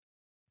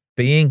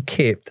being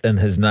kept in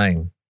his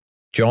name.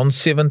 John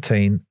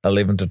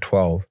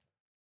 17:11-12.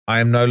 I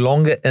am no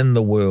longer in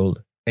the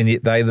world, and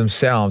yet they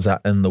themselves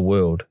are in the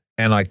world,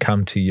 and I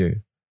come to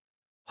you.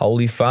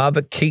 Holy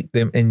Father, keep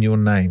them in your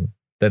name,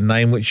 the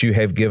name which you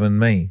have given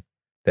me,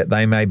 that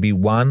they may be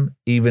one,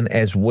 even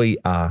as we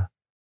are.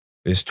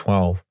 Verse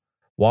 12.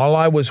 While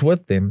I was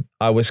with them,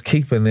 I was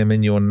keeping them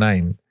in your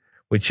name,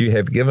 which you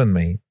have given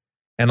me,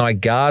 and I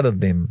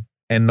guarded them,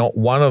 and not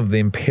one of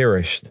them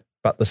perished,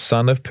 but the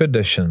son of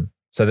perdition,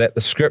 so that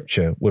the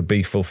scripture would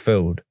be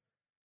fulfilled.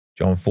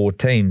 John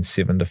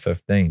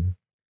 14:7-15.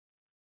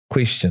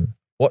 Question.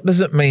 What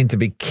does it mean to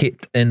be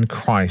kept in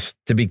Christ,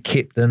 to be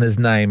kept in his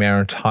name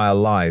our entire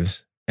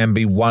lives, and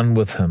be one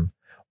with him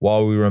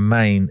while we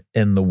remain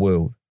in the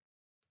world?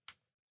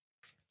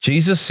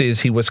 Jesus says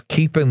he was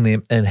keeping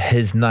them in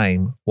his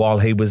name while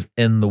he was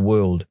in the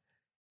world,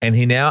 and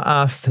he now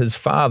asks his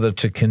Father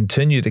to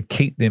continue to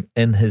keep them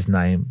in his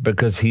name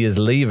because he is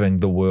leaving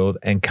the world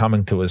and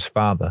coming to his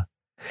Father.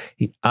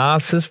 He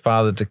asks his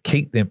Father to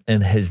keep them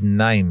in his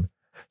name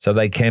so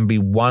they can be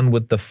one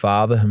with the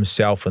Father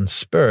himself in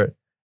spirit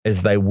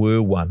as they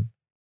were one.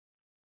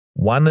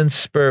 One in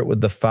spirit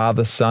with the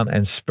Father, Son,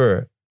 and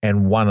Spirit,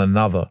 and one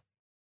another.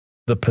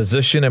 The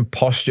position and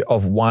posture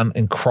of one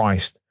in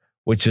Christ,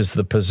 which is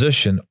the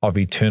position of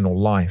eternal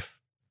life.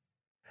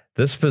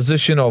 This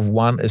position of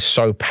one is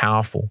so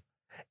powerful.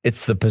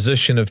 It's the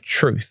position of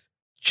truth,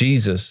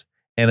 Jesus,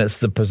 and it's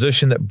the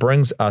position that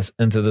brings us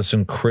into this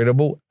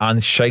incredible,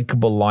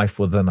 unshakable life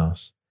within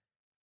us.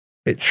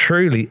 It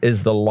truly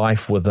is the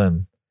life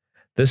within.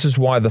 This is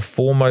why the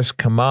foremost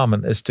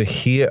commandment is to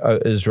hear, O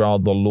Israel,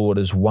 the Lord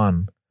is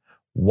one.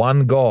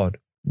 One God,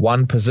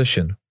 one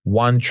position,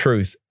 one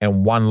truth,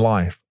 and one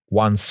life,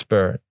 one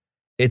spirit.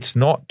 It's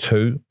not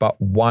two,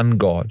 but one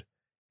God.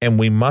 And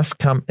we must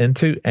come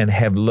into and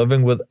have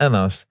living within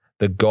us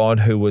the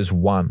God who is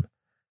one.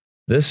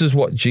 This is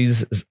what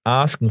Jesus is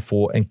asking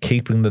for and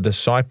keeping the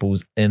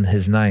disciples in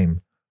his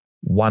name.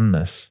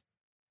 Oneness.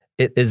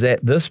 It is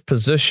at this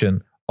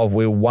position of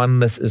where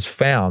oneness is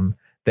found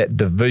that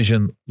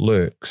division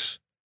lurks.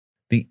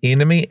 The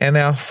enemy and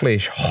our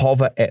flesh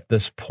hover at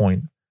this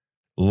point,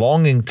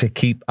 longing to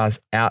keep us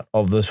out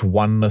of this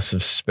oneness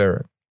of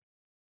spirit.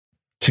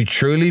 To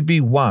truly be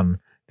one,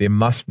 there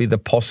must be the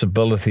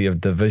possibility of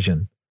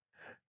division.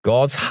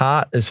 God's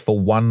heart is for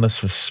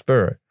oneness of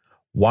spirit,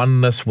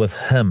 oneness with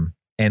him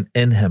and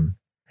in him.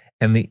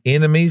 And the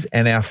enemy's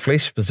and our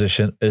flesh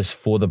position is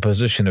for the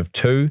position of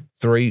 2,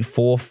 3,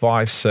 4,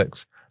 5,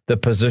 6, the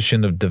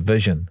position of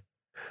division.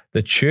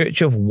 The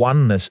church of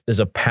oneness is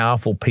a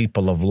powerful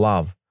people of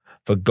love,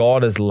 for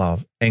God is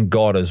love and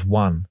God is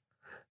one.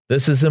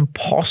 This is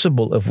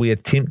impossible if we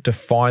attempt to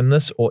find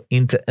this or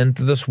enter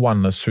into this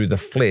oneness through the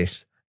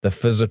flesh, the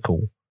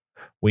physical.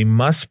 We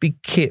must be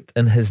kept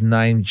in his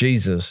name,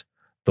 Jesus,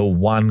 the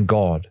one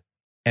God,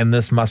 and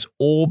this must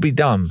all be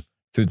done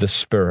through the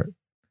Spirit.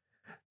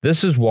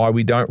 This is why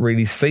we don't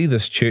really see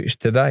this church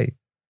today,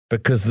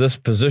 because this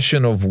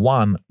position of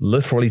one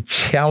literally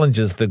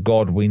challenges the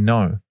God we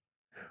know.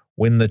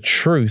 When the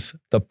truth,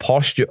 the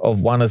posture of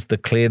one is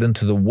declared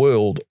into the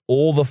world,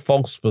 all the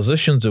false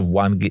positions of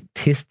one get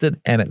tested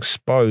and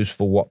exposed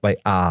for what they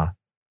are.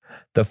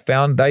 The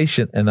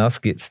foundation in us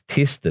gets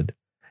tested,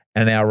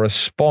 and our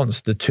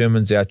response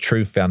determines our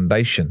true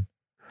foundation.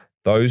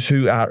 Those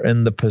who are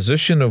in the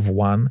position of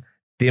one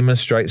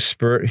demonstrate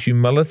spirit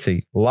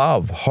humility,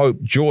 love,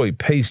 hope, joy,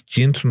 peace,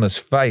 gentleness,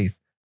 faith,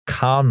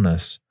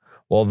 calmness,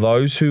 while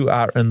those who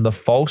are in the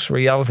false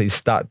reality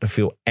start to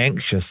feel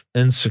anxious,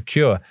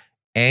 insecure,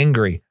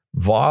 angry,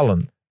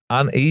 violent,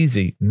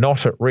 uneasy,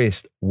 not at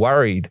rest,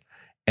 worried,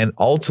 and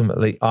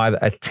ultimately either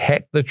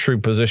attack the true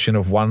position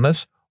of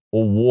oneness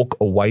or walk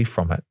away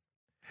from it.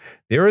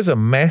 There is a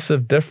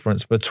massive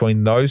difference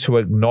between those who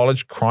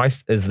acknowledge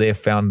Christ as their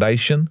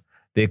foundation,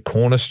 their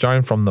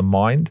cornerstone from the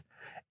mind,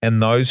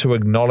 and those who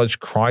acknowledge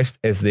Christ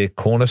as their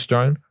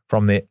cornerstone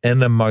from their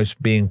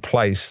innermost being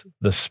place,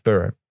 the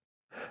Spirit.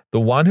 The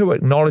one who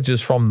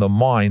acknowledges from the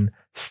mind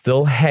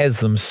still has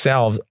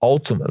themselves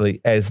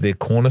ultimately as their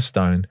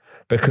cornerstone,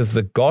 because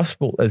the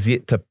gospel is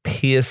yet to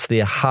pierce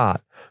their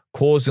heart,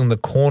 causing the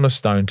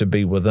cornerstone to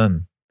be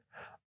within.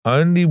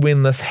 Only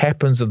when this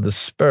happens of the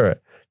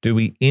Spirit do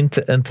we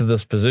enter into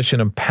this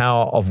position and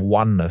power of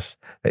oneness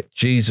that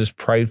Jesus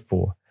prayed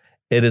for.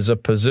 It is a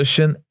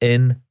position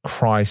in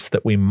Christ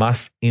that we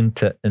must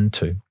enter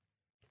into.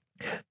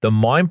 The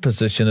mind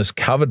position is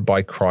covered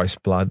by Christ's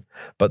blood,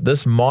 but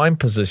this mind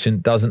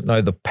position doesn't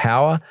know the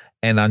power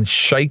and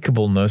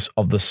unshakableness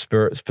of the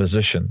Spirit's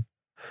position.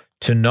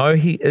 To know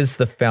He is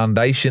the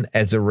foundation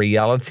as a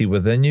reality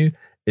within you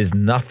is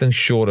nothing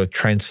short of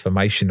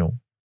transformational.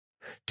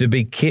 To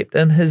be kept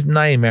in His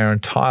name our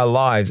entire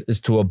lives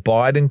is to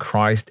abide in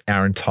Christ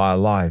our entire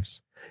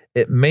lives.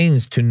 It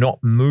means to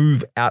not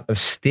move out of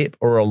step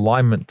or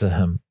alignment to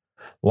Him.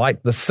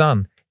 Like the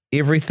Son,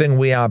 everything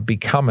we are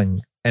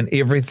becoming and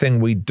everything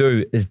we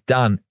do is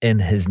done in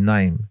His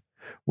name.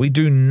 We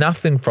do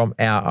nothing from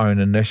our own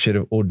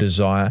initiative or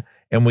desire,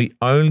 and we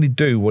only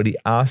do what He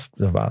asks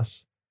of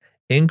us.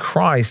 In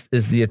Christ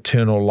is the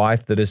eternal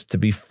life that is to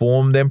be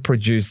formed and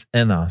produced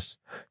in us.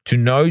 To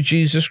know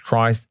Jesus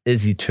Christ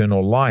is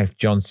eternal life,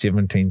 John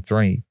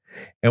 17:3.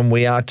 And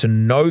we are to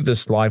know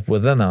this life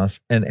within us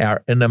in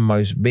our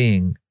innermost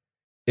being.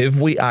 If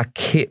we are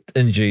kept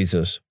in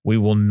Jesus, we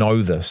will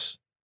know this.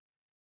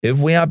 If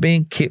we are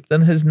being kept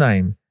in his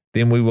name,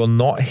 then we will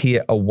not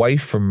hear away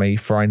from me,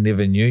 for I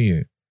never knew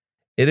you.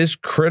 It is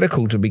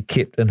critical to be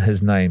kept in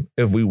his name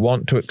if we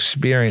want to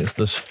experience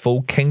this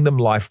full kingdom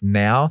life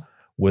now,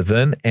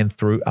 within and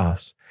through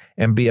us,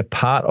 and be a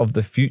part of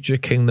the future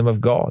kingdom of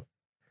God.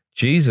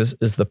 Jesus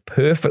is the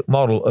perfect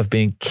model of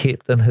being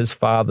kept in his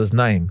Father's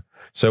name,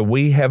 so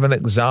we have an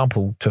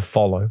example to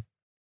follow.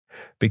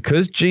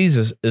 Because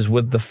Jesus is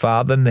with the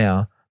Father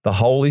now, the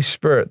Holy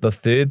Spirit, the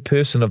third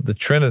person of the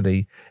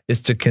Trinity, is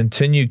to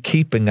continue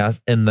keeping us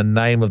in the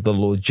name of the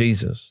Lord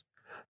Jesus.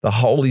 The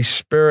Holy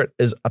Spirit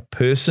is a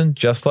person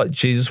just like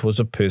Jesus was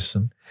a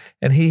person,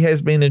 and he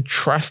has been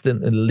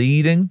entrusted in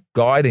leading,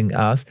 guiding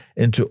us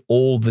into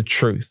all the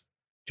truth.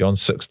 John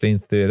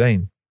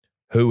 16:13.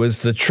 Who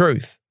is the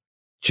truth?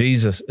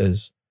 Jesus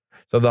is.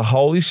 So the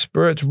Holy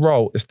Spirit's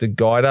role is to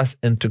guide us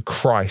into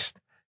Christ,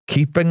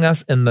 keeping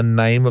us in the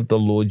name of the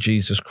Lord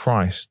Jesus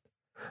Christ.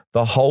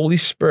 The Holy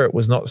Spirit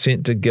was not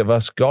sent to give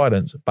us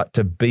guidance, but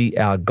to be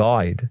our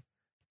guide.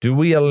 Do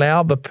we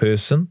allow the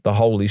person, the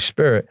Holy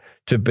Spirit,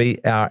 to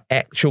be our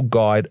actual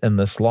guide in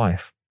this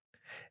life?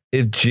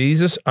 If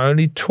Jesus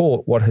only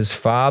taught what his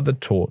Father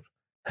taught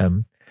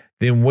him,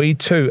 then we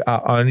too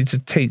are only to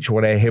teach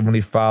what our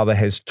Heavenly Father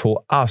has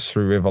taught us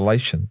through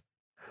revelation.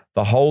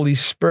 The Holy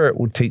Spirit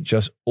will teach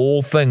us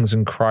all things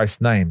in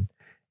Christ's name.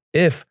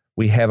 If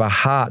we have a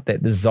heart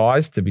that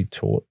desires to be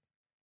taught,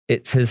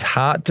 it's his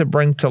heart to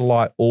bring to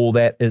light all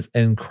that is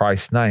in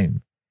Christ's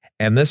name.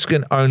 And this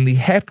can only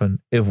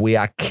happen if we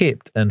are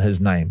kept in his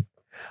name.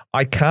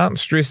 I can't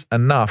stress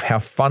enough how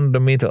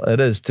fundamental it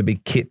is to be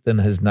kept in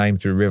his name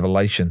through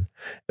revelation.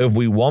 If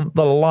we want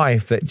the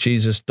life that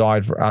Jesus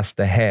died for us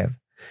to have,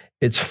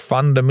 it's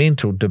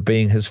fundamental to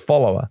being his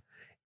follower,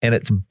 and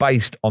it's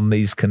based on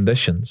these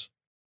conditions.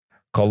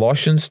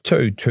 Colossians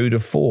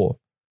 2:2-4,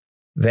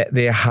 that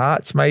their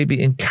hearts may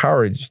be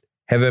encouraged,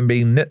 having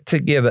been knit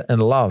together in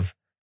love,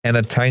 and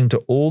attain to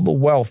all the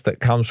wealth that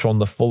comes from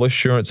the full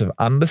assurance of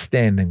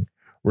understanding,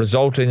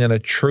 resulting in a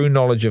true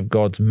knowledge of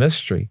God's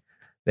mystery,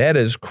 that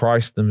is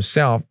Christ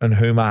himself, in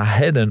whom are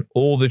hidden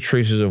all the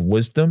treasures of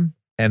wisdom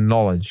and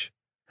knowledge.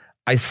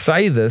 I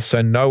say this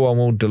so no one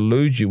will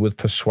delude you with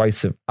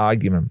persuasive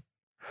argument.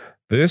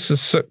 Verses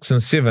 6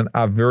 and 7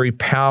 are very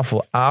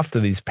powerful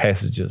after these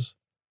passages.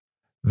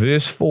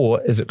 Verse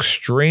 4 is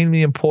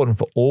extremely important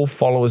for all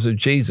followers of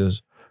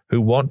Jesus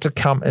who want to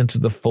come into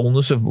the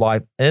fullness of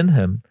life in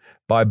him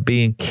by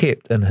being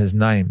kept in his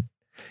name.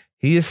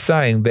 He is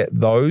saying that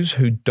those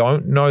who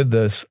don't know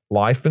this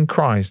life in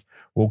Christ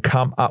will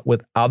come up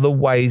with other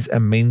ways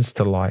and means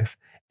to life,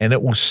 and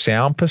it will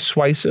sound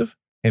persuasive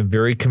and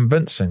very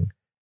convincing.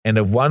 And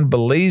if one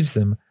believes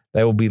them,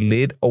 they will be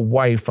led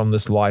away from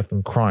this life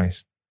in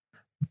Christ.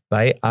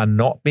 They are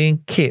not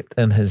being kept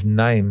in his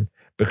name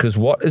because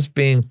what is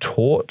being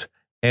taught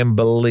and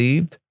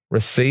believed,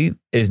 received,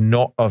 is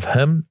not of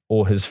him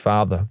or his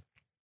Father.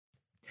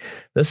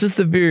 This is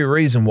the very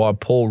reason why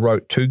Paul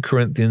wrote 2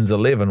 Corinthians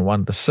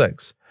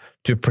 11:1-6,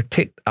 to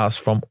protect us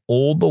from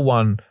all the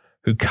one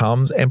who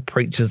comes and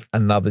preaches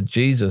another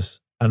Jesus,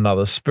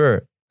 another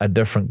spirit, a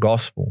different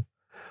gospel.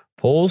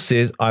 Paul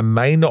says, I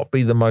may not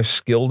be the most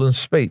skilled in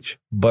speech,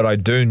 but I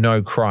do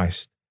know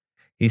Christ.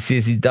 He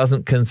says he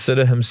doesn't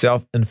consider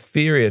himself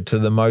inferior to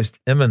the most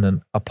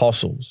eminent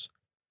apostles.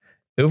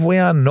 If we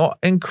are not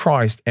in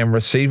Christ and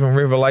receiving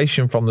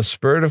revelation from the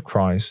Spirit of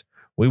Christ,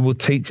 we will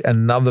teach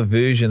another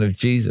version of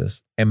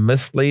Jesus and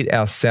mislead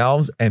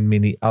ourselves and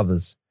many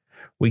others.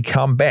 We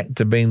come back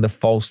to being the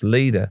false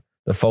leader,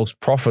 the false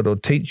prophet or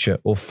teacher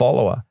or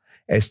follower,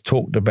 as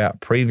talked about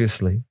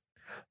previously.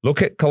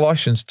 Look at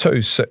Colossians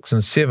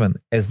 2:6-7,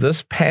 as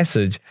this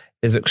passage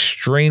is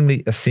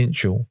extremely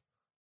essential.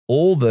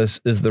 All this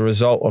is the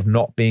result of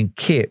not being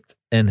kept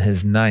in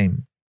his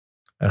name.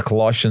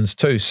 Colossians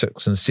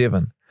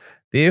 2:6-7.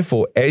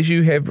 Therefore, as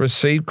you have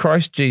received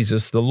Christ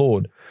Jesus the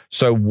Lord,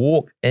 so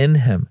walk in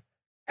him,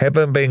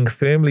 having been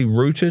firmly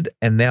rooted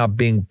and now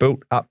being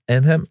built up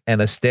in him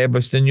and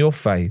established in your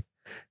faith,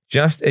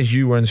 just as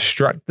you were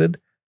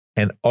instructed,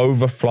 and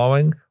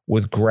overflowing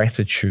with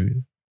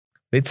gratitude.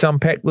 Let's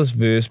unpack this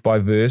verse by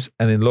verse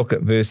and then look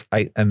at verse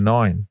 8 and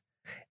 9.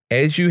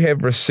 As you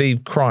have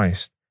received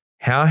Christ,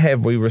 how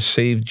have we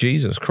received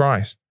Jesus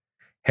Christ?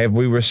 Have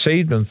we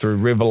received him through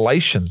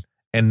revelation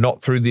and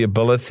not through the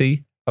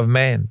ability of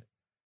man?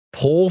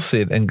 Paul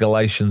said in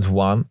Galatians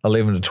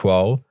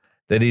 1:11-12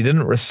 that he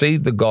didn't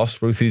receive the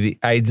gospel through the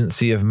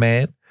agency of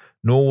man,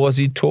 nor was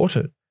he taught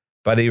it,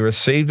 but he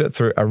received it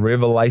through a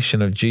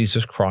revelation of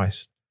Jesus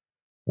Christ.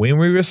 When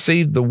we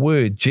receive the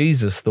word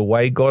Jesus the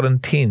way God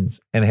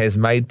intends and has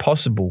made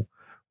possible,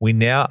 we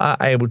now are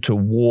able to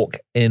walk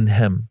in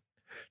him.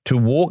 To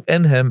walk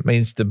in him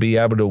means to be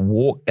able to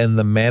walk in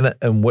the manner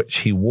in which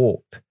he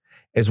walked.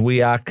 As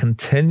we are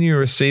continually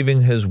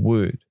receiving his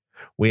word,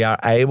 we are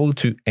able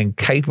to and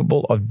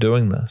capable of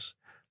doing this.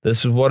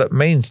 This is what it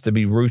means to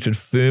be rooted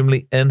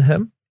firmly in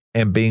Him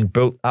and being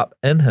built up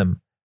in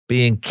Him,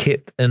 being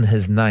kept in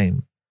His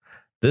name.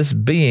 This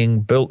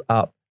being built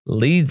up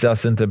leads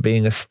us into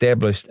being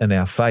established in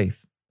our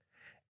faith.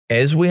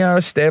 As we are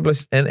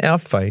established in our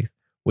faith,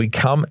 we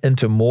come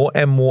into more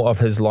and more of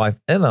His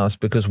life in us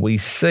because we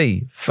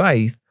see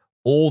faith,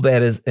 all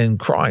that is in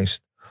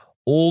Christ,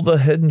 all the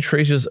hidden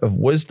treasures of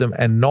wisdom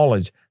and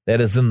knowledge that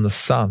is in the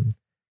Son.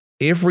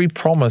 Every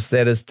promise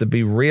that is to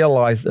be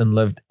realized and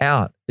lived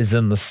out is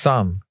in the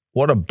Son.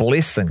 What a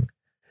blessing.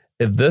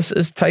 If this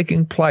is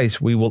taking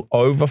place, we will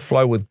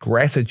overflow with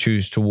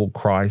gratitude toward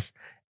Christ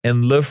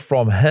and live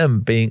from Him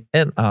being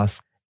in us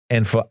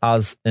and for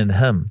us in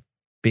Him,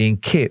 being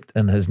kept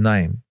in His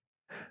name.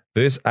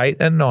 Verse 8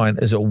 and 9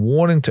 is a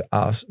warning to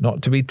us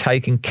not to be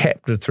taken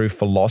captive through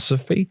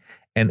philosophy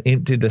and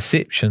empty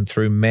deception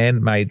through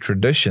man-made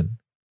tradition.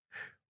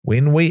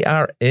 When we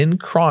are in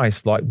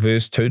Christ, like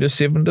verse 2 to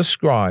 7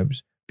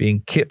 describes,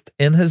 being kept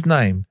in His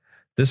name,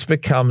 this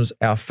becomes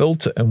our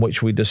filter in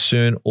which we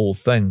discern all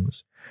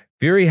things.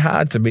 Very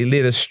hard to be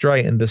led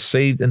astray and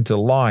deceived into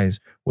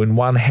lies when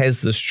one has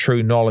this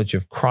true knowledge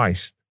of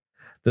Christ.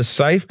 The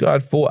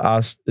safeguard for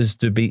us is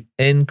to be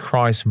in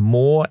Christ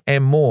more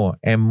and more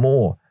and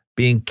more,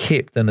 being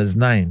kept in His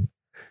name.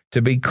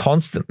 To be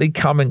constantly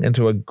coming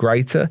into a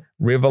greater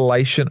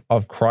revelation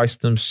of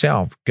Christ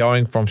Himself,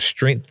 going from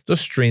strength to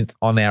strength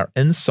on our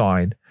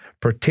inside,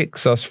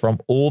 protects us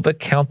from all the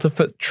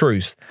counterfeit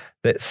truths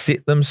that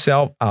set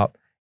themselves up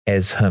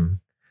as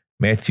Him.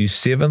 Matthew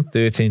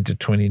 7:13 to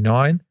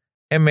 29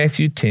 and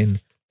Matthew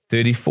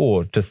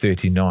 10:34 to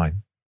 39.